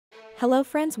Hello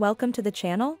friends, welcome to the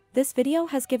channel. This video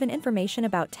has given information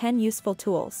about 10 useful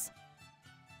tools.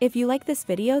 If you like this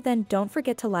video, then don't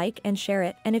forget to like and share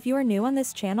it, and if you are new on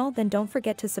this channel, then don't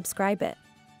forget to subscribe it.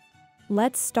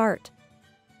 Let's start.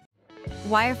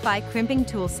 Wirefy Crimping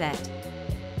Tool Set.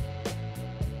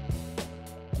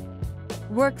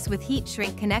 Works with heat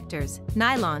shrink connectors,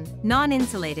 nylon,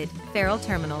 non-insulated, ferrule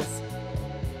terminals.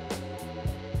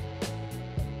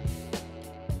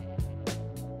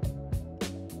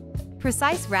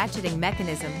 Precise ratcheting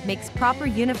mechanism makes proper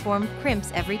uniform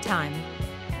crimps every time.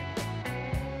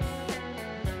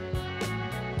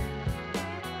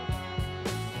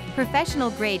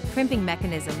 Professional grade crimping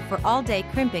mechanism for all-day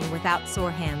crimping without sore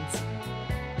hands.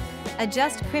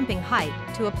 Adjust crimping height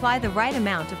to apply the right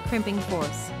amount of crimping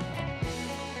force.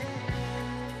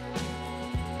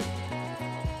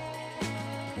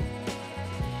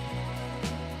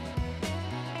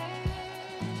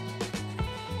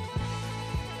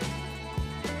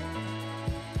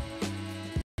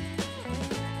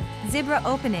 Zebra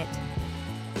Open It.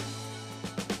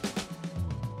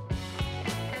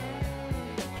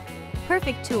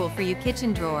 Perfect tool for your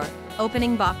kitchen drawer,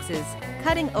 opening boxes,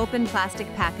 cutting open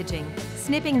plastic packaging,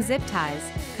 snipping zip ties,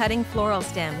 cutting floral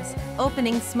stems,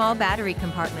 opening small battery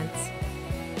compartments.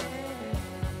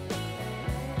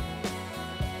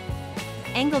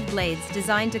 Angled blades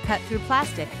designed to cut through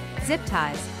plastic, zip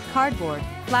ties, cardboard,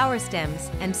 flower stems,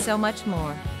 and so much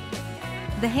more.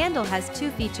 The handle has two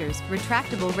features: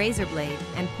 retractable razor blade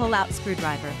and pull-out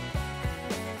screwdriver.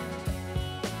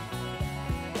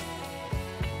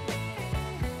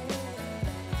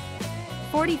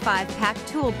 .45-pack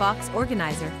tool box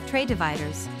organizer, tray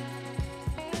dividers.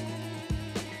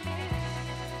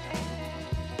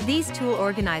 These tool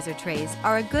organizer trays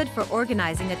are good for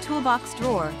organizing a toolbox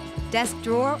drawer, desk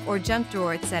drawer, or junk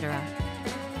drawer, etc.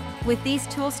 With these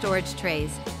tool storage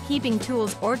trays, keeping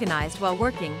tools organized while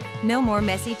working, no more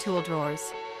messy tool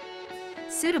drawers.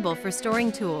 Suitable for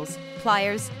storing tools,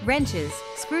 pliers, wrenches,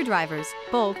 screwdrivers,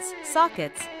 bolts,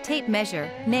 sockets, tape measure,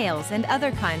 nails, and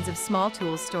other kinds of small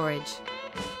tool storage.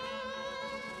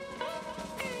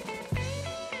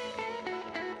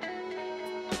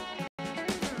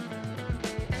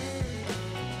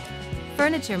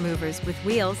 Furniture movers with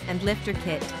wheels and lifter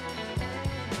kit.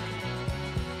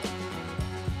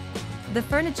 The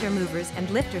furniture movers and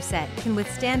lifter set can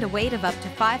withstand a weight of up to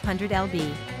 500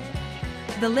 lb.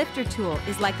 The lifter tool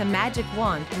is like a magic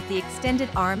wand with the extended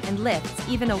arm and lifts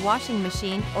even a washing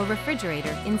machine or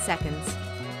refrigerator in seconds.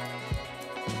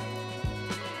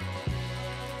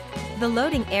 The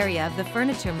loading area of the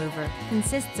furniture mover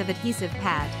consists of adhesive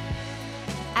pad.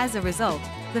 As a result,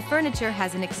 the furniture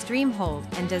has an extreme hold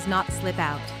and does not slip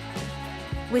out.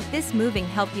 With this moving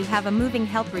help, you have a moving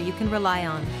helper you can rely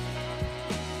on.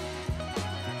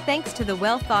 Thanks to the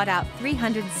well-thought-out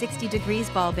 360 degrees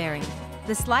ball bearing,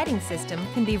 the sliding system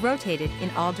can be rotated in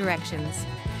all directions.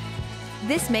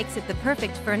 This makes it the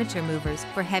perfect furniture movers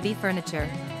for heavy furniture,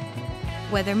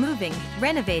 whether moving,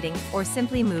 renovating, or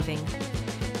simply moving.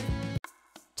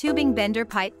 Tubing Bender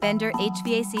Pipe Bender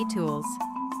HVAC Tools.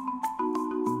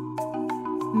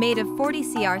 Made of 40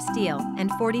 CR steel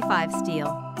and 45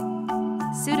 steel.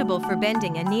 Suitable for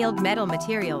bending annealed metal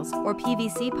materials or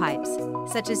PVC pipes,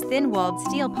 such as thin-walled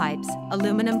steel pipes,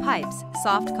 aluminum pipes,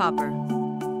 soft copper.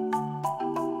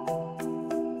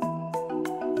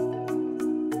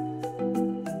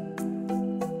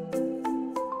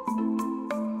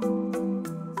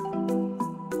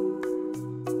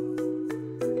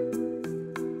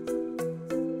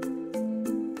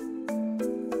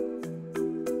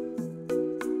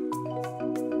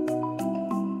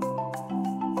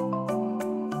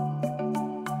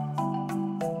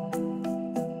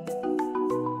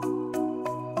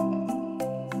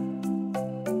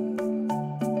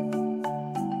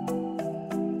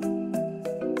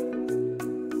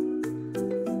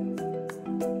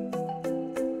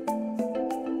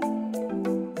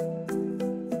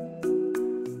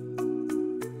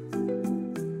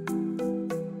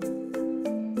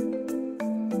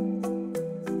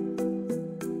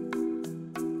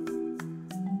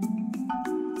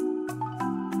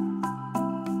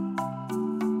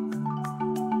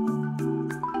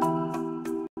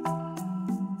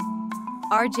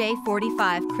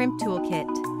 RJ45 Crimp Toolkit.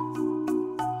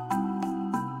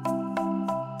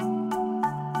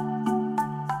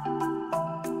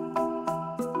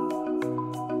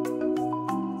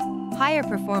 Higher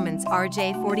performance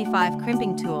RJ45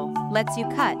 crimping tool lets you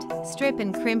cut, strip,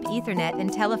 and crimp Ethernet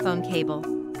and telephone cable.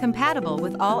 Compatible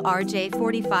with all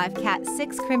RJ45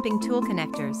 Cat6 crimping tool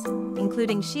connectors,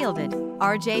 including shielded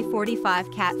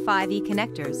RJ45 Cat5e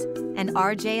connectors and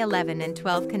RJ11 and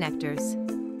 12 connectors.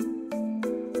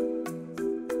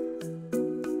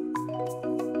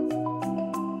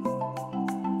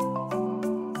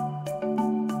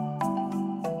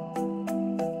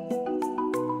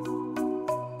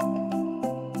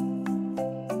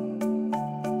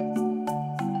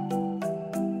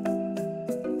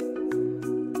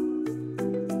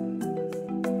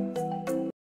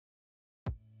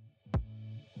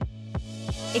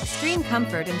 Extreme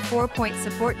comfort and 4-point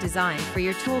support design for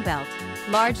your tool belt,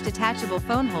 large detachable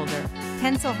phone holder,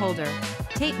 pencil holder,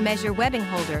 tape measure webbing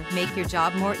holder make your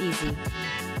job more easy.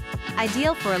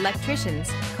 Ideal for electricians,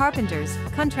 carpenters,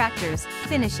 contractors,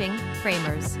 finishing,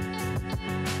 framers.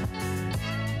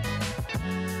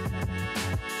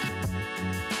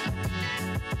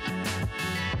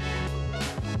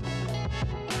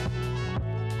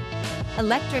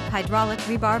 Electric hydraulic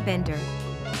rebar bender.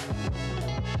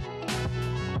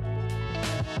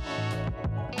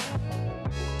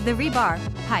 The rebar,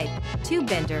 pipe, tube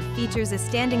bender features a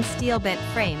standing steel bent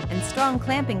frame and strong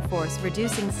clamping force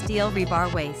reducing steel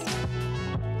rebar waste.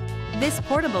 This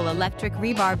portable electric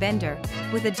rebar bender,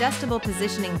 with adjustable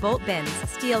positioning bolt bends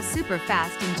steel super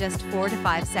fast in just 4 to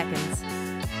 5 seconds.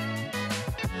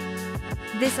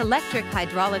 This electric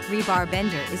hydraulic rebar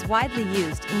bender is widely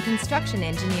used in construction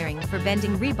engineering for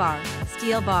bending rebar,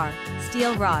 steel bar,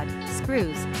 steel rod,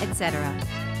 screws, etc.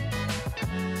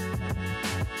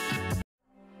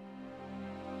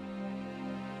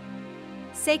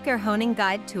 Saker Honing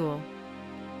Guide Tool.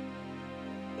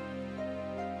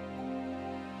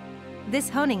 This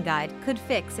honing guide could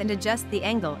fix and adjust the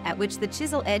angle at which the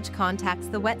chisel edge contacts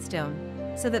the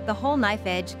whetstone, so that the whole knife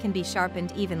edge can be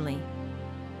sharpened evenly.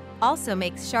 Also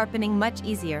makes sharpening much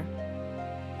easier.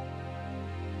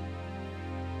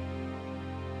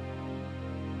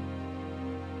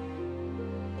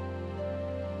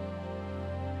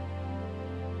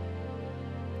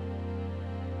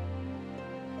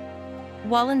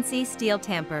 Walensee Steel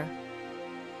Tamper.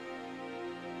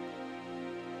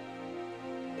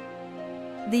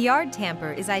 The yard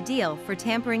tamper is ideal for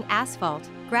tampering asphalt,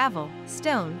 gravel,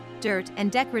 stone, dirt,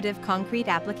 and decorative concrete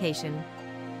application.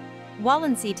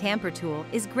 Walensee tamper tool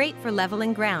is great for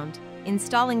leveling ground,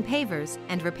 installing pavers,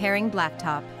 and repairing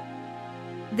blacktop.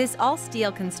 This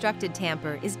all-steel constructed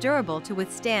tamper is durable to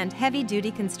withstand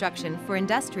heavy-duty construction for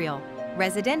industrial,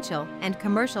 residential, and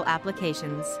commercial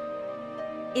applications.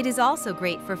 It is also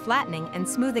great for flattening and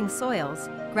smoothing soils,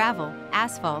 gravel,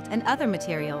 asphalt, and other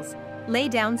materials. Lay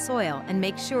down soil and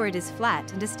make sure it is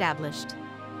flat and established.